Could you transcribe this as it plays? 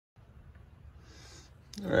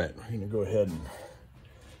All right, we're gonna go ahead and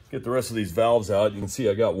get the rest of these valves out. You can see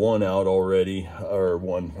I got one out already, or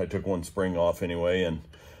one, I took one spring off anyway, and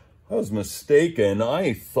I was mistaken.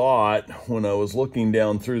 I thought when I was looking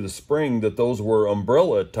down through the spring that those were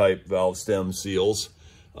umbrella type valve stem seals,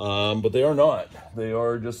 but they are not. They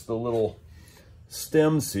are just the little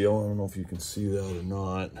stem seal. I don't know if you can see that or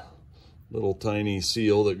not. Little tiny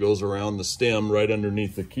seal that goes around the stem right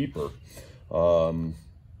underneath the keeper.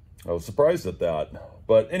 I was surprised at that,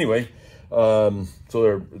 but anyway, so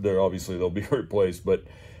they're obviously they'll be replaced. But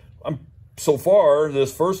so far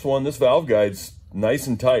this first one, this valve guide's nice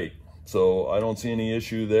and tight, so I don't see any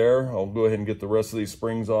issue there. I'll go ahead and get the rest of these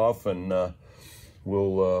springs off, and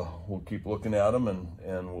we'll keep looking at them,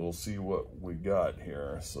 and we'll see what we got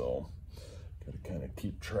here. So got to kind of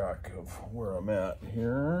keep track of where I'm at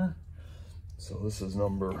here. So this is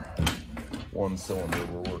number 1 cylinder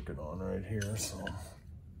we're working on right here. So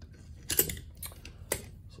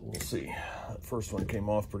we'll see. That first one came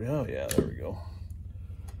off pretty, oh yeah, there we go.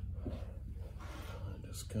 I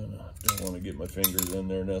just kind of don't want to get my fingers in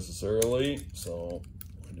there necessarily, so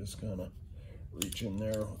I just kind of reach in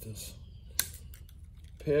there with this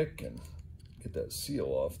pick and get that seal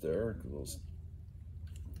off there, because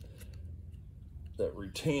that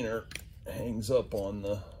retainer hangs up on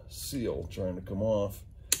the seal trying to come off,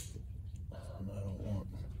 and I don't want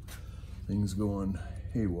things going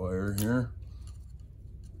haywire here.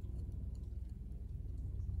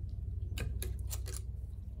 There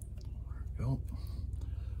we go.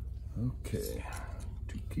 Okay,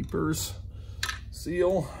 2 keepers,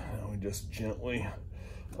 seal. Now we just gently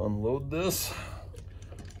unload this.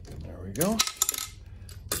 There we go.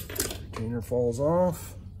 Retainer falls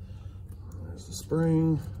off. There's the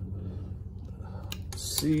spring.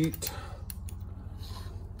 Seat,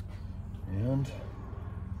 and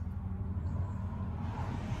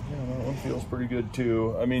yeah, that one feels pretty good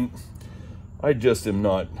too. I mean, I just am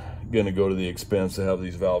not going to go to the expense to have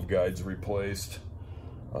these valve guides replaced.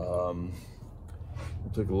 We'll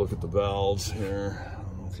take a look at the valves here. I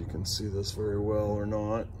don't know if you can see this very well or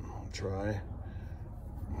not. I'll try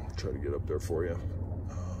to get up there for you.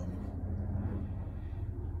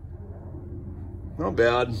 Not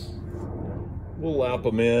bad. We'll lap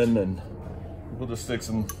them in, and we'll just stick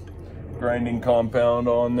some grinding compound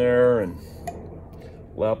on there and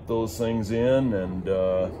lap those things in, and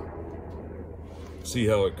see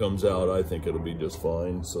how it comes out. I think it'll be just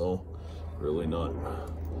fine, so really not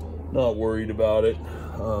worried about it.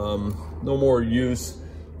 No more use.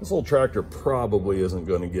 This old tractor probably isn't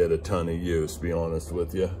going to get a ton of use, to be honest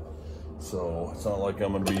with you. So it's not like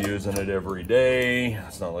I'm going to be using it every day.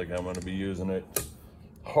 It's not like I'm going to be using it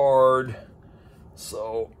hard.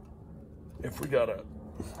 So if we gotta,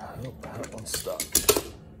 oh, that one's stuck.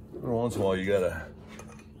 Every once in a while you gotta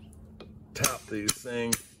tap these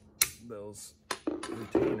things. Those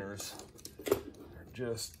retainers are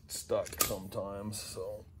just stuck sometimes.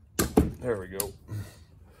 So there we go.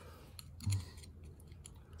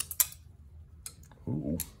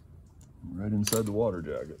 Ooh, right inside the water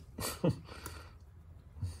jacket. There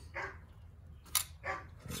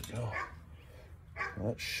we go.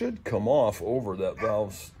 That should come off over that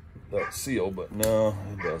that seal, but no,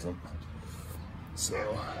 it doesn't.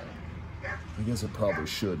 So I guess it probably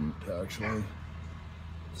shouldn't, actually.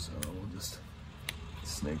 So we'll just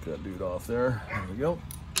snake that dude off there. There we go.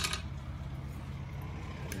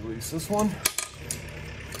 Release this one.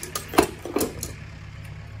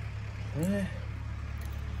 Okay.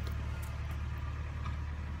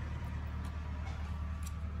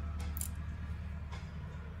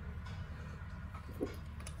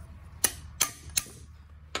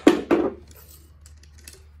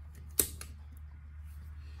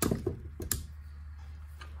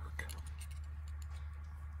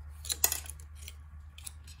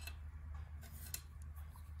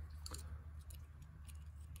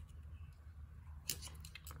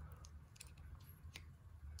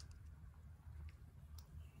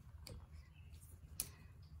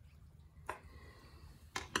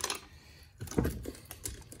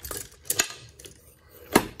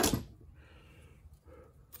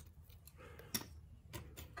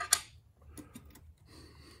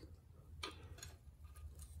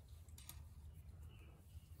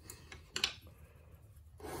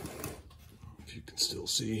 You can still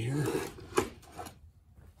see here.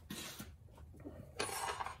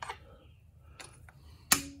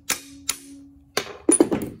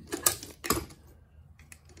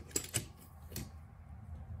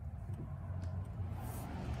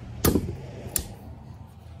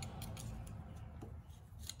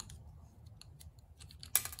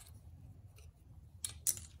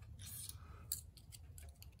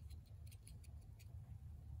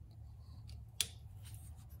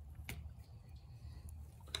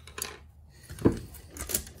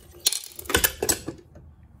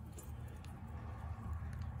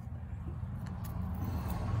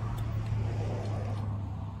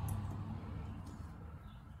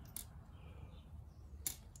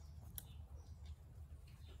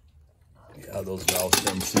 Yeah, those valve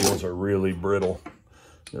stem seals are really brittle.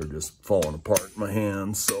 They're just falling apart in my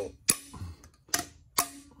hands, so.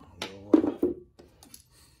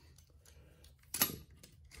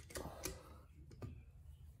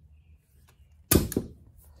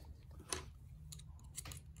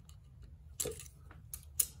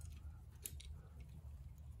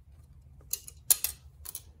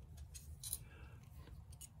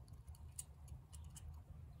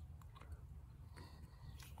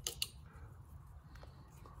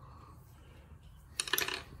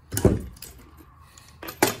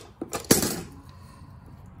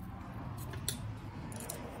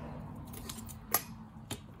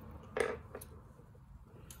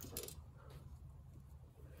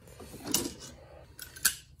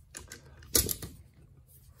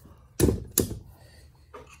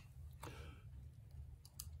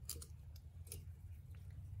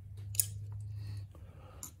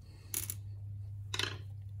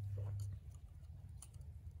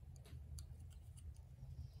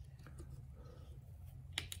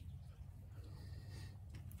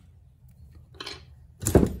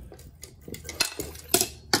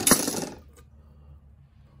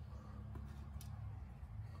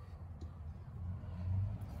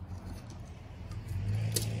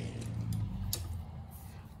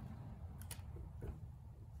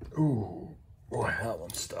 Ooh, boy, that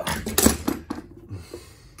one's stuck.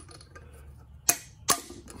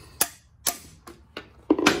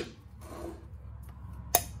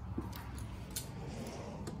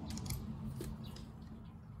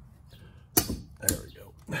 There we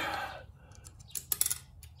go.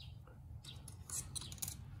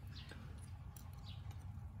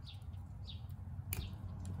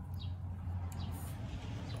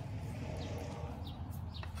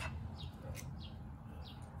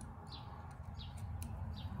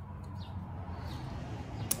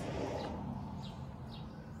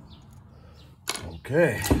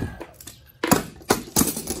 Okay,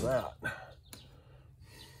 that's that.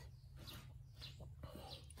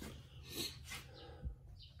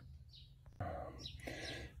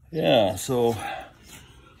 Yeah, so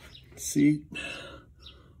seat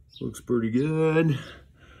looks pretty good.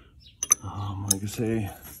 Like I say,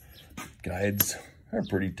 guides are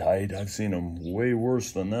pretty tight. I've seen them way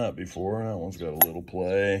worse than that before. That one's got a little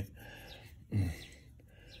play.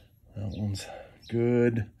 That one's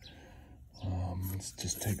good. Let's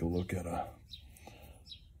just take a look at the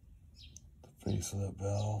face of that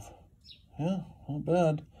valve. Yeah, not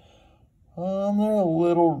bad. They're a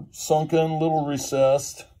little sunken, a little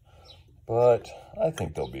recessed, but I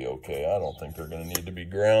think they'll be okay. I don't think they're going to need to be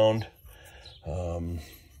ground. I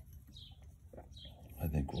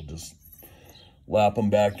think we'll just lap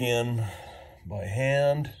them back in by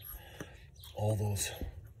hand. All those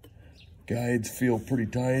guides feel pretty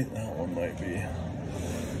tight. That one might be.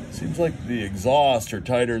 Seems like the exhausts are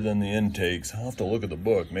tighter than the intakes. I'll have to look at the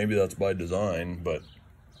book. Maybe that's by design, but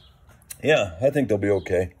yeah, I think they'll be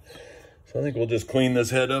okay. So I think we'll just clean this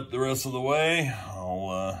head up the rest of the way.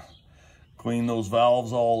 I'll clean those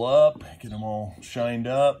valves all up, get them all shined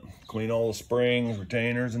up, clean all the springs,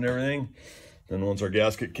 retainers, and everything. Then once our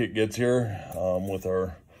gasket kit gets here with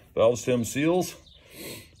our valve stem seals,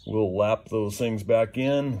 we'll lap those things back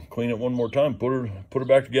in, clean it one more time, put it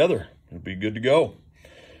back together. It'll be good to go.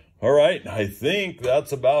 All right, I think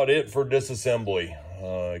that's about it for disassembly.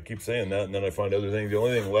 I keep saying that, and then I find other things. The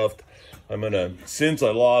only thing left, since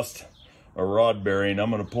I lost a rod bearing,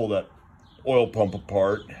 I'm gonna pull that oil pump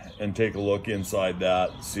apart and take a look inside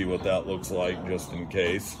that, see what that looks like, just in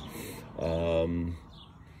case. I'd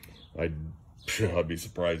be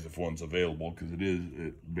surprised if one's available, because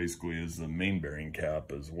it basically is the main bearing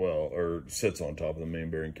cap as well, or sits on top of the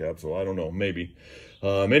main bearing cap, so I don't know, maybe.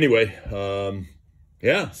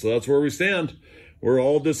 Yeah, so that's where we stand. We're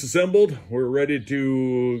all disassembled. We're ready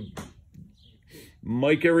to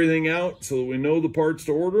mic everything out so that we know the parts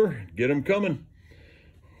to order, get them coming.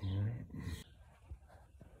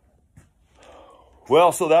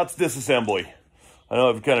 Well, so that's disassembly. I know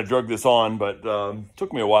I've kind of drug this on, but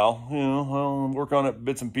took me a while. You know, I'll work on it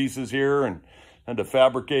bits and pieces here and had to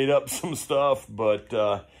fabricate up some stuff.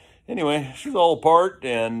 But anyway, she's all apart,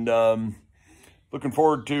 and looking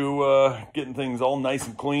forward to getting things all nice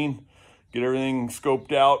and clean, get everything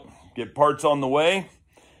scoped out, get parts on the way.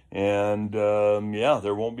 And yeah,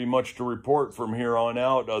 there won't be much to report from here on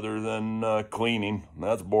out other than cleaning.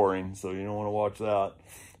 That's boring, so you don't want to watch that.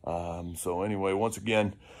 So anyway, once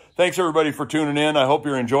again, thanks everybody for tuning in. I hope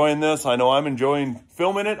you're enjoying this. I know I'm enjoying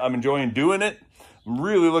filming it. I'm enjoying doing it. I'm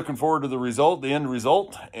really looking forward to the result, the end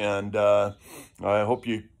result. And I hope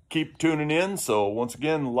you keep tuning in. So once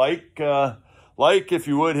again, like if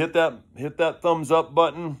you would, hit that thumbs up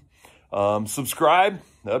button. Subscribe,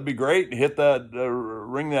 that'd be great. Hit that,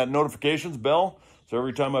 ring that notifications bell, so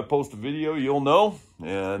every time I post a video, you'll know.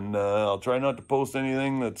 And I'll try not to post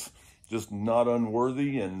anything that's just not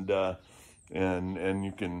unworthy, and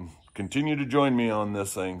you can continue to join me on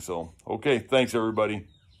this thing. So, okay, thanks everybody.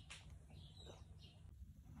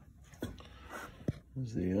 This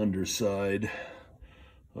is the underside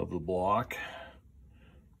of the block.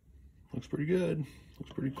 Looks pretty good.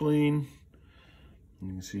 Looks pretty clean. You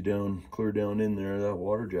can see clear down in there, that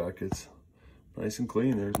water jacket's nice and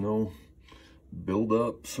clean. There's no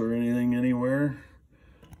buildups or anything anywhere.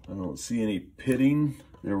 I don't see any pitting.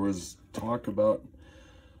 There was talk about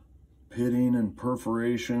pitting and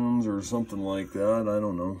perforations or something like that. I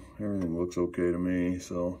don't know. Everything looks okay to me,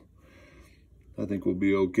 so I think we'll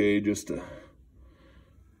be okay just to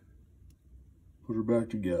put her back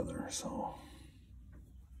together. So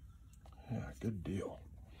yeah, good deal.